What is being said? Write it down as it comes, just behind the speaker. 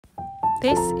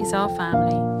This is our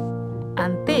family,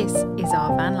 and this is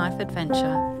our van life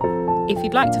adventure. If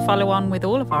you'd like to follow on with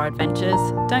all of our adventures,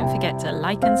 don't forget to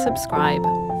like and subscribe.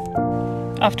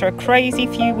 After a crazy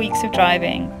few weeks of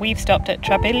driving, we've stopped at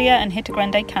Trabilia and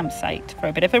Hittegrande campsite for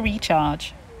a bit of a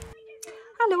recharge.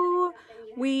 Hello!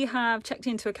 We have checked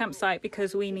into a campsite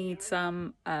because we need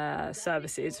some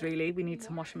services, really. We need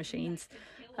some washing machines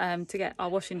to get our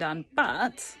washing done.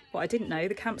 But what I didn't know,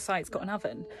 the campsite's got an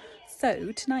oven.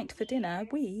 So tonight for dinner,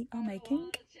 we are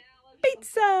making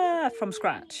pizza from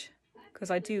scratch. Because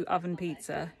I do oven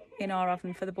pizza in our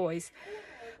oven for the boys.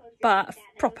 But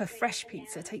proper fresh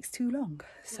pizza takes too long.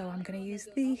 So I'm going to use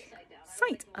the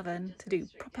site oven to do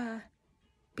proper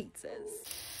pizzas.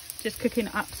 Just cooking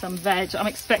up some veg. I'm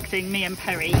expecting me and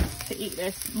Perry to eat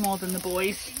this more than the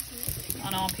boys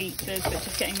on our pizzas, but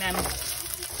just getting them,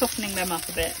 softening them up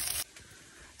a bit.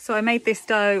 So I made this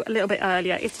dough a little bit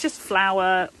earlier. It's just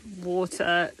flour,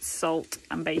 water, salt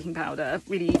and baking powder,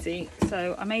 really easy.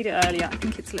 So I made it earlier. I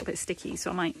think it's a little bit sticky,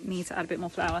 so I might need to add a bit more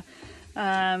flour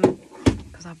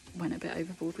because I went a bit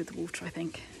overboard with the water, I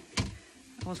think.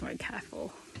 I wasn't very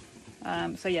careful.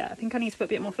 So yeah, I think I need to put a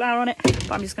bit more flour on it,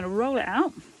 but I'm just going to roll it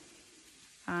out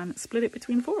and split it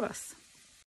between four of us.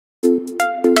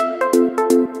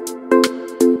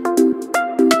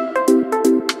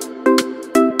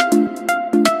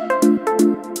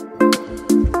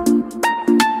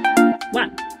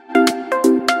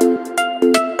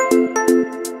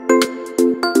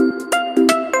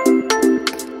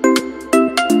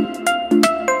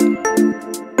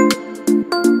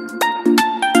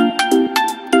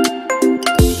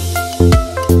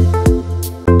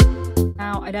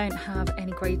 I don't have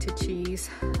any grated cheese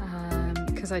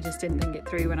because I just didn't think it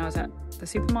through when I was at the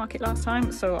supermarket last time.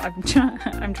 So I'm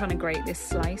trying to grate this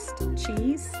sliced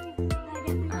cheese.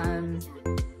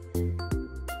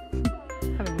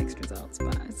 Having mixed results,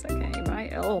 but it's okay,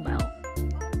 right? It'll all melt.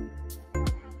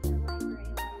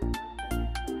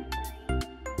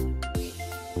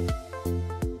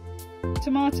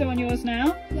 Tomato on yours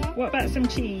now? Yeah. What about some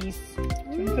cheese? Do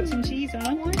you want to put some cheese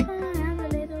on?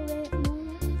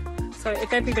 So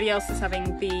if everybody else is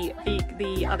having the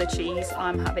other cheese,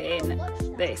 I'm having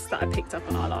this that I picked up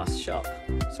on our last shop.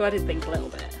 So I did think a little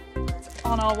bit. It's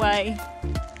on our way.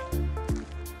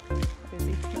 Where is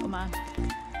he, little man?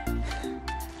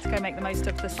 Let's go make the most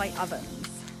of the slate ovens.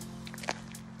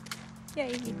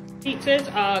 Yay!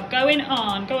 Pizzas are going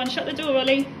on. Go on, shut the door,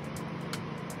 Ollie.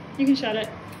 You can shut it.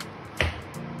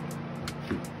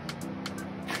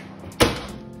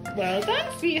 Well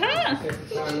done, sweetheart.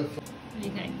 What do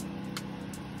you think?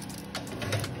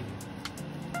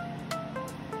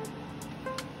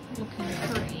 Looking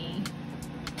pretty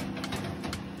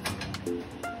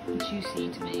juicy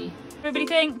to me. Everybody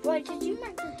think? Wait, did you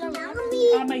make the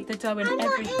dough? I made the dough and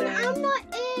everything. I'm not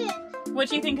in. What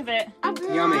do you think of it?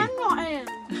 Yummy. I'm not in.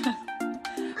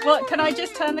 What? Can I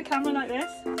just turn the camera like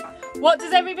this? What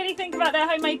does everybody think about their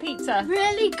homemade pizza?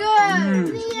 Really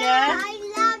good. Yeah? I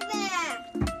love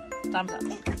it. Thumbs up.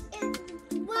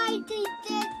 Why did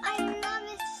it? I love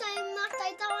it so much.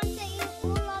 I don't want to eat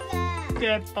all of it.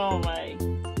 Good boy.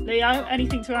 Leo,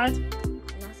 anything to add?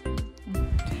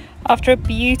 After a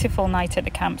beautiful night at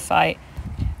the campsite,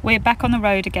 we're back on the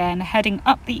road again, heading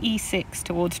up the E6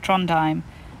 towards Trondheim,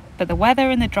 but the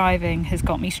weather and the driving has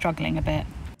got me struggling a bit.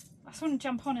 I just want to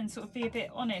jump on and sort of be a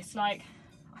bit honest, like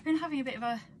I've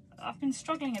been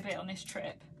struggling a bit on this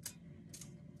trip,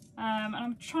 and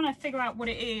I'm trying to figure out what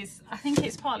it is. I think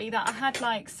it's partly that I had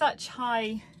like such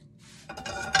high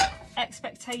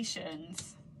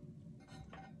expectations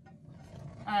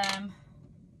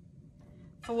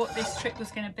for what this trip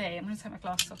was going to be. I'm going to take my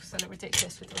glasses off because I look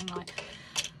ridiculous with the ring light.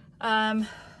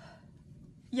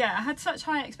 Yeah, I had such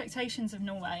high expectations of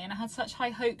Norway and I had such high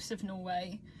hopes of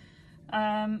Norway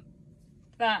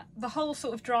that the whole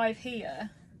sort of drive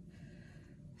here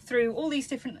through all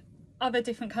these other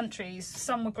different countries,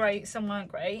 some were great, some weren't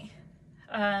great,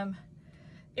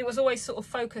 it was always sort of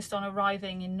focused on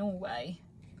arriving in Norway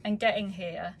and getting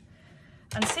here.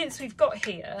 And since we've got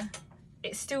here,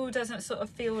 it still doesn't sort of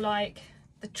feel like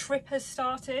the trip has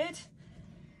started.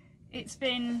 It's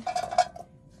been,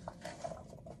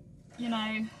 you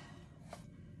know,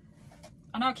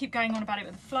 I know I keep going on about it,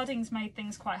 but the flooding's made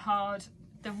things quite hard.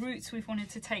 The routes we've wanted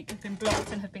to take have been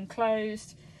blocked and have been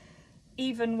closed.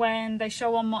 Even when they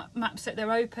show on maps that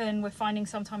they're open, we're finding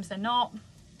sometimes they're not.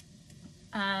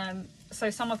 So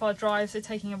some of our drives are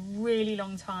taking a really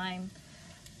long time.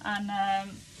 And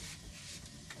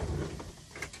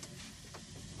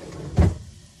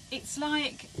it's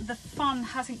like the fun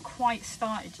hasn't quite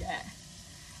started yet.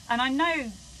 And I know,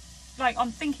 like,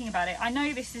 I'm thinking about it, I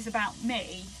know this is about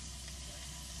me,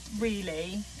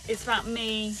 really. It's about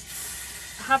me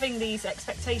having these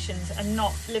expectations and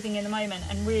not living in the moment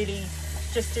and really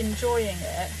just enjoying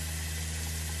it.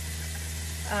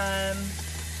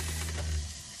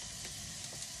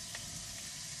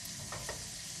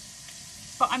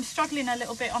 But I'm struggling a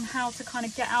little bit on how to kind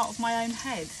of get out of my own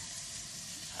head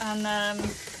and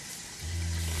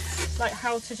like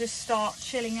how to just start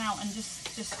chilling out and just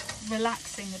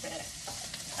relaxing a bit.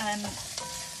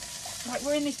 Like,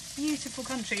 we're in this beautiful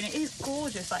country and it is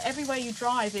gorgeous. Like, everywhere you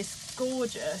drive is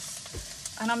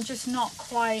gorgeous, and I'm just not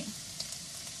quite,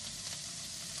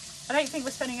 I don't think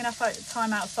we're spending enough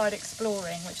time outside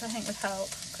exploring, which I think would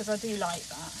help, because I do like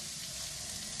that.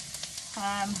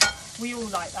 We all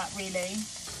like that, really.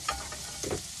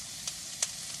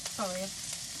 Sorry,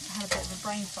 I had a bit of a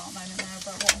brain fart moment there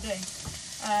about what I'm doing.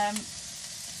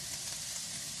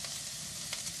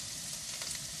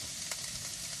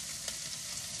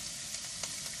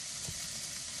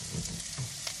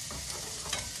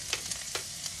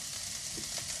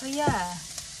 So yeah,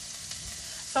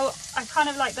 so I kind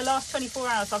of like the last 24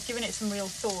 hours I've given it some real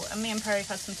thought, and me and Perry have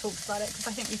had some talks about it, because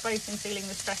I think we've both been feeling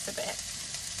the stress a bit.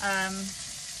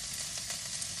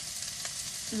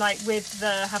 Like with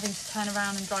the having to turn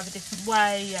around and drive a different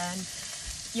way, and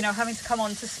you know, having to come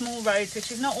onto small roads, which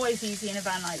is not always easy in a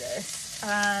van like this,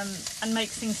 and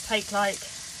makes things take, like,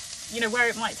 you know, where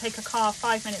it might take a car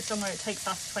 5 minutes somewhere, it takes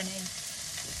us 20,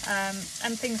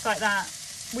 and things like that.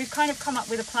 We've kind of come up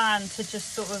with a plan to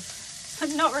just sort of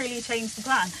not really change the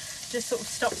plan, just sort of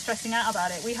stop stressing out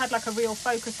about it. We had like a real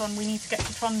focus on, we need to get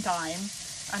to Trondheim,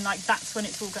 and like that's when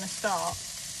it's all going to start.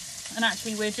 And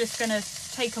actually we're just going to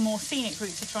take a more scenic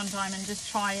route to Trondheim and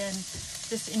just try and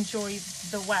just enjoy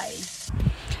the way.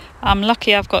 I'm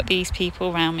lucky I've got these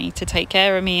people around me to take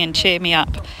care of me and cheer me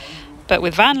up. But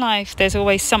with van life, there's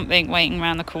always something waiting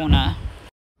around the corner.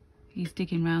 He's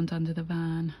digging round under the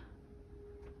van.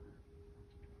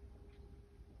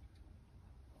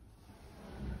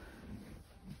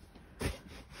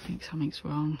 I think something's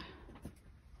wrong.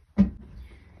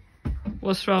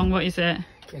 What's wrong? What is it?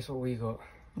 Guess what we got?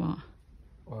 What?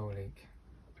 Oil leak.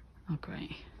 Oh,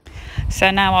 great. So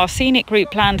now our scenic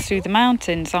route plans through the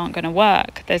mountains aren't going to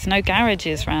work. There's no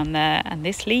garages around there, and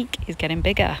this leak is getting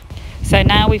bigger. So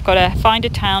now we've got to find a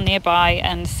town nearby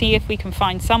and see if we can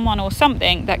find someone or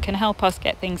something that can help us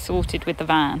get things sorted with the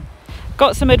van.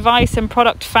 Got some advice and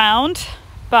product found,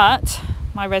 but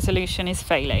my resolution is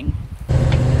failing.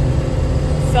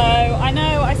 So I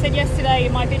know I said yesterday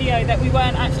in my video that we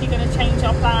weren't actually going to change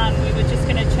our plan, we were just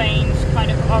going to change kind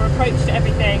of our approach to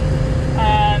everything.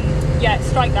 Yeah,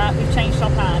 strike that, we've changed our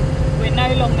plan. We're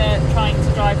no longer trying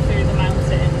to drive through the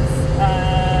mountains.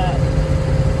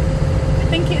 I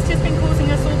think it's just been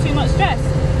causing us all too much stress.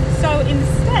 So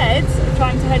instead of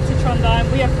trying to head to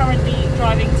Trondheim, we are currently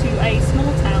driving to a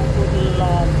small town called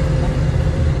Lom.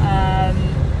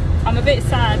 I'm a bit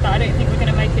sad that I don't think we're going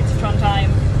to make it to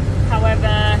Trondheim.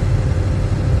 However,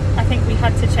 I think we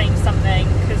had to change something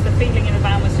because the feeling in the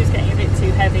van was just getting a bit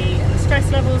too heavy and the stress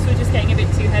levels were just getting a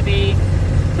bit too heavy.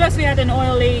 Plus we had an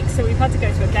oil leak, so we've had to go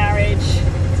to a garage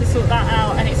to sort that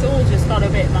out, and it's all just got a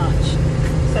bit much.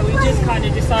 So we just kind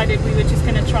of decided we were just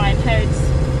going to try and head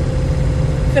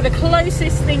for the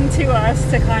closest thing to us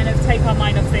to kind of take our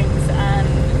mind off things and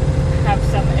have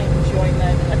some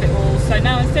enjoyment of it all. So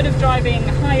now instead of driving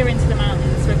higher into the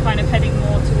mountains, we're kind of heading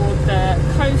more toward the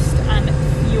coast and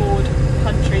fjord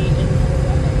country in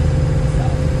Norway. So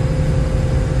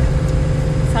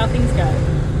that's how things go.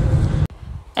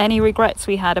 Any regrets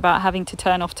we had about having to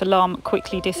turn off to Lom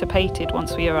quickly dissipated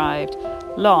once we arrived.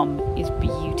 Lom is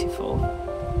beautiful.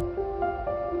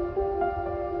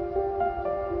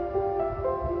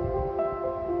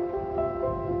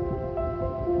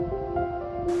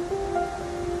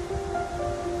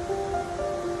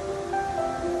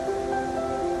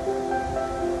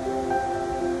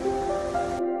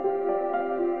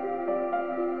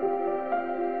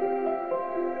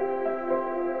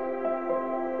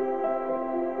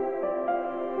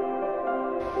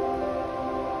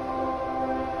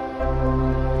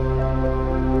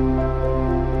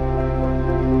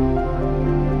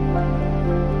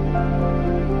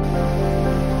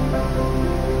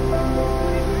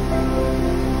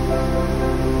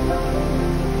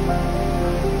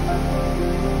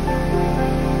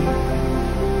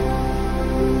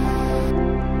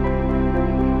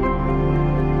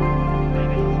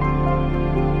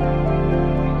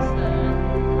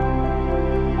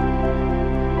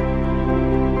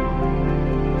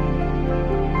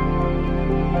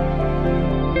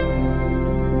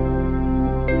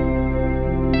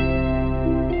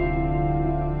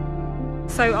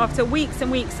 So after weeks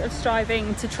and weeks of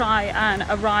striving to try and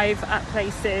arrive at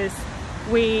places,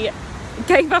 we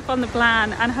gave up on the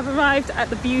plan and have arrived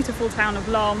at the beautiful town of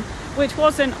Lom, which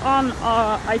wasn't on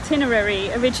our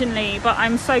itinerary originally, but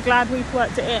I'm so glad we've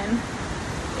worked it in.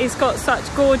 It's got such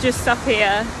gorgeous stuff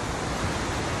here.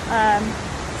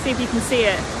 See if you can see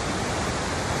it.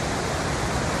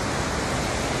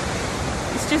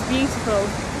 It's just beautiful.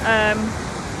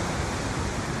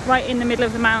 Right in the middle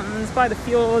of the mountains, by the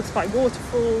fjords, by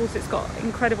waterfalls. It's got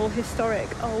incredible historic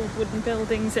old wooden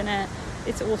buildings in it.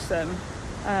 It's awesome.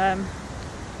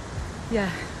 Yeah,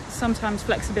 sometimes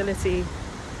flexibility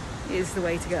is the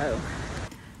way to go.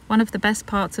 One of the best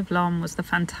parts of Lom was the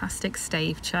fantastic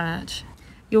stave church.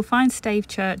 You'll find stave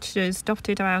churches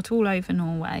dotted out all over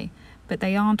Norway, but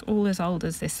they aren't all as old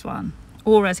as this one,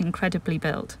 or as incredibly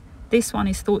built. This one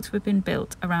is thought to have been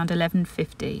built around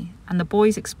 1150, and the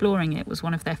boys exploring it was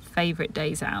one of their favourite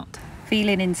days out.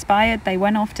 Feeling inspired, they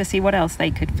went off to see what else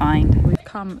they could find. We've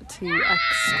come to a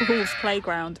school's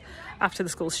playground after the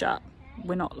school's shut.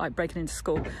 We're not like breaking into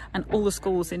school, and all the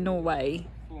schools in Norway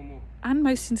and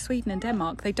most in Sweden and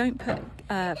Denmark, they don't put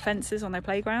fences on their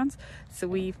playgrounds, so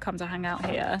we've come to hang out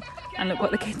here and look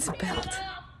what the kids have built.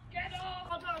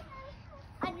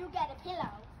 And you get a pillow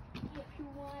if you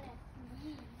want it.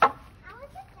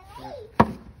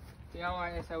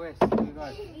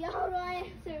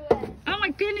 Oh my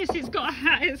goodness, it's got a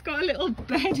hat, it's got a little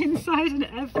bed inside and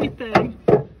everything.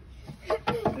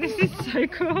 This is so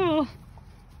cool.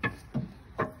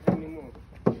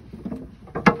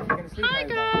 Hi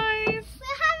guys!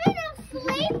 We're having a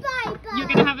sleepover. You're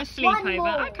gonna have a One sleepover.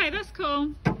 more. Okay, that's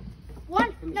cool.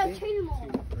 Two more.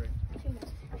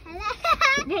 Hello.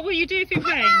 What will you do if it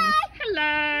rains?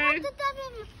 Hello. Want to go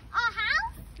in our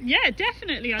house? Yeah,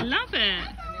 definitely. I love it.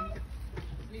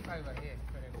 Sleepover here.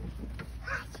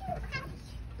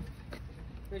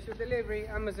 Special delivery,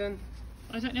 Amazon.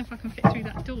 I don't know if I can fit through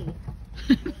that door.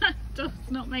 That door's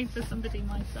not made for somebody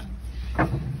my size.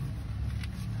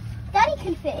 Daddy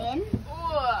can fit in.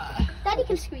 Daddy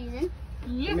can squeeze in.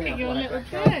 Look at your little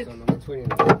bed.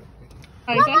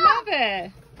 I love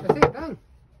it. That's it, done.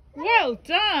 Well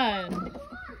done.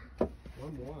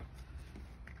 One more.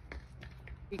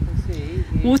 You can see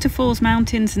Waterfalls,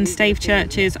 mountains and stave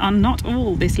churches are not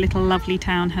all this little lovely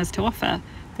town has to offer.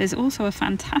 There's also a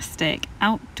fantastic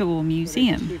outdoor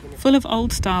museum full of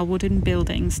old style wooden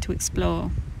buildings to explore.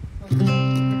 It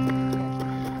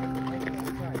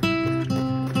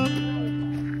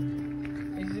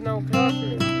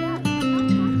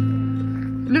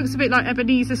looks a bit like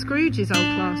Ebenezer Scrooge's old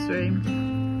classroom.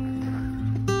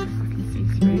 I can see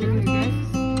through.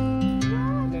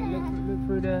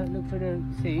 Look for the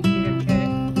seat. You can chair.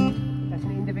 That's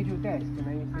an individual desk, and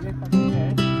then you can lift up the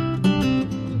chair.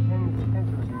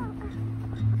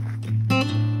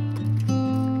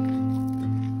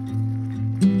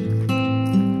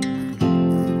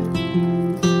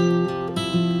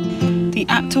 The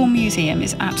outdoor museum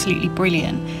is absolutely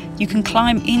brilliant. You can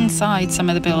climb inside some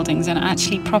of the buildings and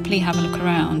actually properly have a look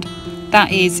around.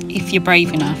 That is, if you're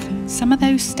brave enough. Some of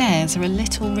those stairs are a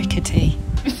little rickety.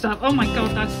 Oh my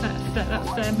god, that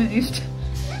stair moved.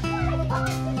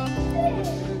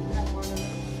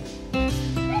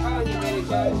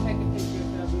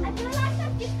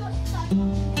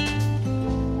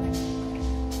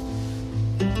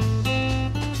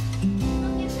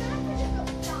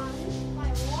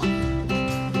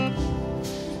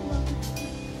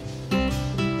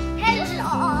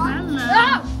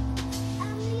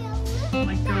 Oh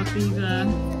my god, these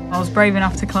I was brave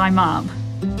enough to climb up,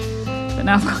 but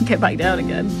now I've got to get back down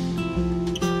again.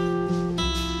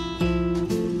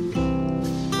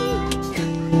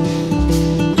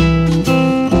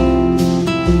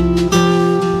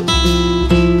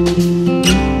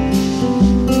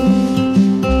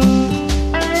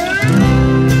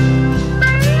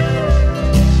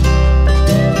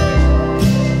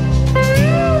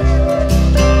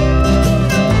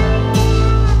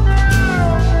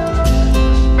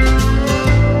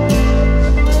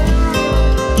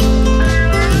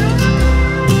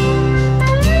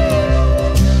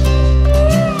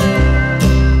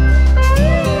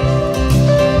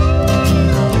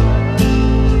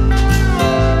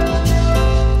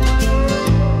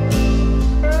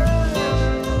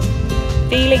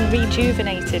 Feeling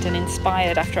rejuvenated and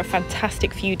inspired after a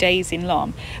fantastic few days in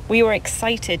Lom, we were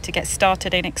excited to get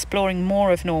started in exploring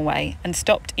more of Norway and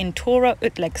stopped in Tora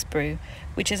Utleggsbru,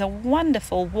 which is a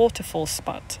wonderful waterfall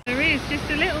spot. There is, just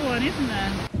a little one, isn't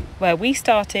there? Where we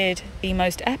started the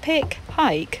most epic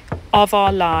hike of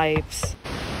our lives.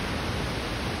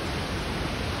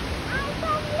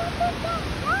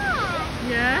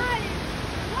 Yeah?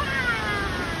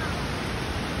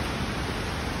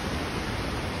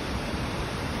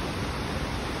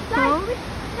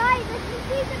 Wait, there's a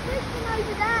piece of Brisbane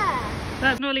over there.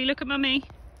 That's Nolly, look at mummy.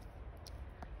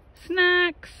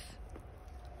 Snacks.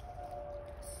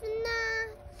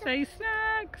 Snacks. Say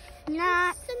snacks.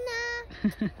 Snacks.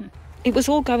 It was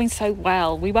all going so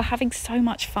well. We were having so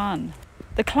much fun.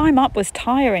 The climb up was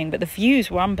tiring, but the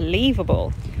views were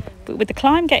unbelievable. But with the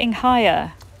climb getting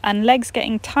higher and legs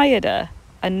getting tireder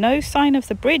and no sign of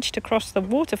the bridge to cross the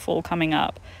waterfall coming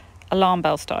up, alarm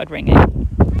bells started ringing.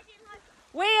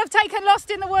 We have taken Lost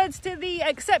in the Woods to the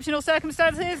exceptional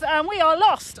circumstances and we are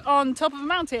lost on top of a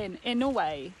mountain in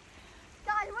Norway.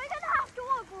 Guys, we're going to have to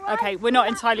walk right. Okay, we're not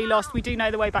entirely lost. We do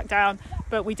know the way back down,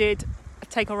 but we did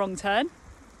take a wrong turn.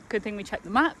 Good thing we checked the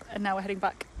map and now we're heading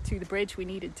back to the bridge we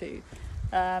needed to.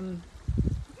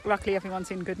 Luckily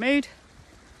everyone's in good mood.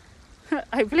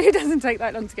 Hopefully it doesn't take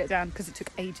that long to get down because it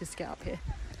took ages to get up here.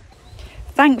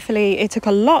 Thankfully it took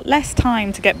a lot less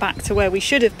time to get back to where we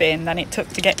should have been than it took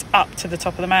to get up to the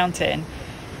top of the mountain,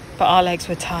 but our legs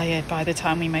were tired by the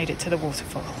time we made it to the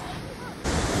waterfall.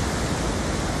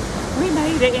 We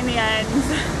made it in the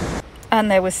end.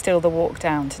 And there was still the walk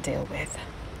down to deal with.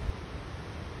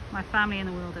 My family in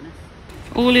the wilderness.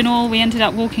 All in all, we ended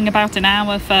up walking about an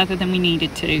hour further than we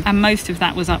needed to, and most of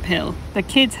that was uphill. The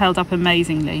kids held up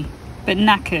amazingly, but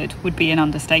knackered would be an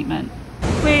understatement.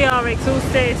 We are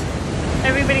exhausted.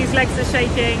 Everybody's legs are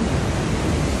shaking.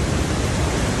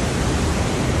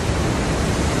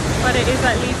 But it is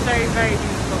at least very, very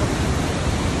beautiful.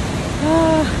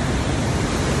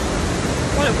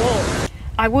 What a walk.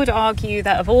 I would argue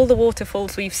that of all the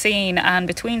waterfalls we've seen, and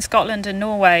between Scotland and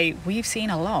Norway, we've seen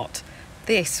a lot.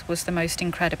 This was the most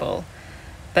incredible.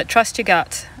 But trust your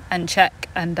gut and check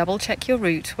and double check your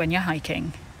route when you're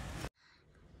hiking.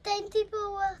 Thank you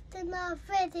for watching our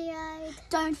video.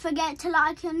 Don't forget to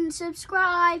like and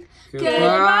subscribe.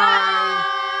 Goodbye.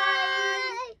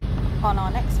 On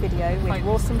our next video with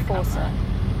Rawsome Foursome,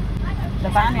 the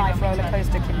Vanlife roller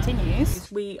coaster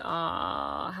continues. We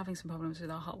are having some problems with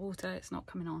our hot water. It's not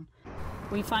coming on.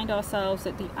 We find ourselves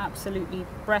at the absolutely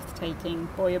breathtaking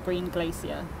Boyabreen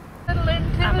Glacier. And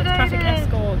with traffic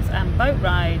escorts and boat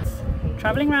rides,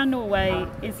 travelling around Norway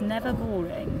is never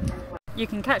boring. You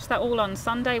can catch that all on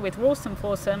Sunday with Rawsome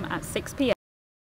Foursome at 6 p.m.